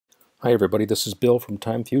Hi everybody, this is Bill from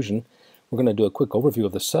TimeFusion. We're going to do a quick overview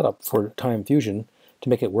of the setup for TimeFusion to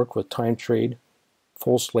make it work with TimeTrade,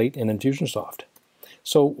 Full Slate, and Infusionsoft.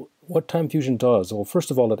 So what TimeFusion does, well, first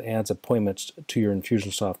of all, it adds appointments to your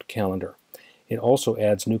Infusionsoft calendar. It also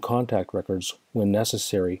adds new contact records when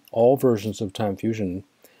necessary. All versions of TimeFusion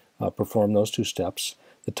perform those two steps.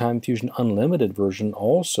 The TimeFusion Unlimited version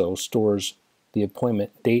also stores the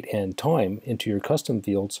appointment date and time into your custom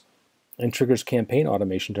fields and triggers campaign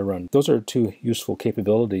automation to run. Those are two useful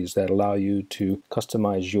capabilities that allow you to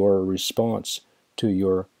customize your response to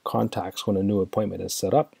your contacts when a new appointment is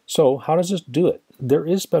set up. So how does this do it? There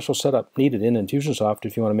is special setup needed in Infusionsoft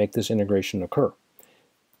if you want to make this integration occur.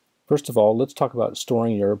 First of all, let's talk about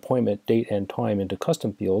storing your appointment date and time into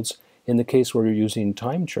custom fields in the case where you're using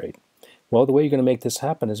TimeTrade. Well, the way you're going to make this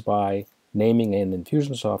happen is by naming an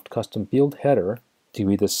Infusionsoft custom field header to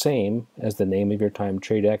be the same as the name of your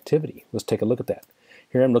TimeTrade activity. Let's take a look at that.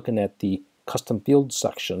 Here I'm looking at the custom field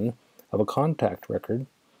section of a contact record,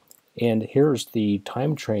 and here's the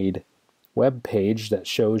TimeTrade web page that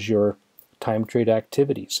shows your TimeTrade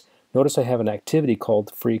activities. Notice I have an activity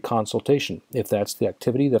called free consultation. If that's the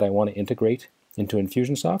activity that I want to integrate into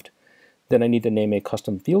Infusionsoft, then I need to name a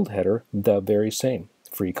custom field header the very same,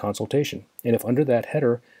 free consultation. And if under that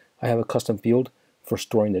header I have a custom field for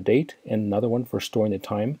storing the date and another one for storing the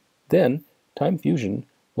time, then TimeFusion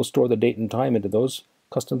will store the date and time into those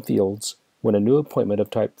custom fields when a new appointment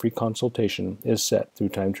of type free consultation is set through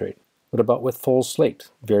TimeTrade. What about with Full Slate?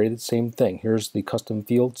 Very same thing. Here's the custom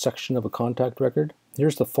field section of a contact record.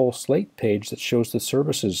 Here's the Full Slate page that shows the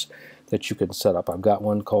services that you can set up. I've got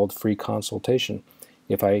one called free consultation.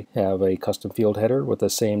 If I have a custom field header with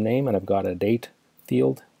the same name and I've got a date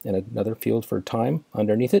field and another field for time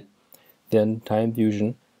underneath it, then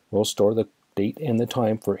TimeFusion will store the date and the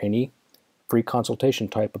time for any free consultation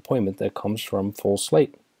type appointment that comes from Full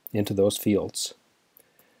Slate into those fields.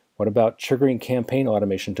 What about triggering campaign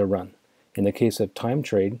automation to run? In the case of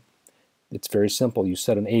TimeTrade, it's very simple. You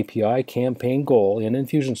set an API campaign goal in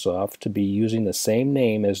Infusionsoft to be using the same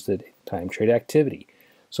name as the TimeTrade activity.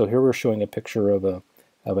 So here we're showing a picture of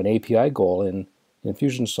an API goal in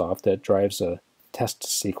Infusionsoft that drives a test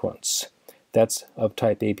sequence. That's of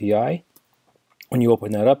type API. When you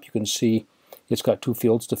open that up, you can see it's got two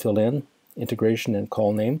fields to fill in, integration and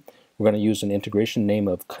call name. We're going to use an integration name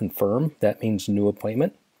of confirm. That means new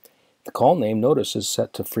appointment. The call name, notice, is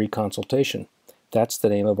set to free consultation. That's the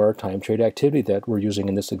name of our TimeTrade activity that we're using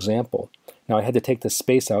in this example. Now I had to take the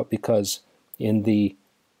space out because in the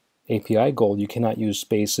API goal you cannot use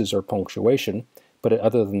spaces or punctuation, but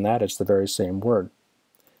other than that it's the very same word.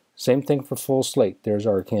 Same thing for Full Slate. There's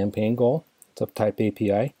our campaign goal. It's of type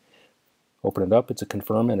API. Open it up, it's a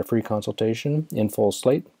confirm and a free consultation in Full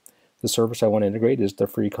Slate. The service I want to integrate is the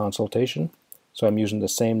free consultation, so I'm using the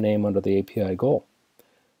same name under the API goal.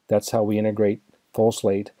 That's how we integrate Full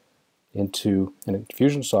Slate into an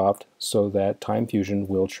Infusionsoft so that TimeFusion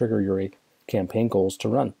will trigger your campaign goals to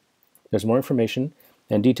run. There's more information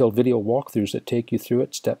and detailed video walkthroughs that take you through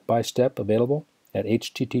it step by step available at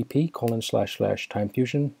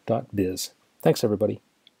http://timefusion.biz. Thanks everybody.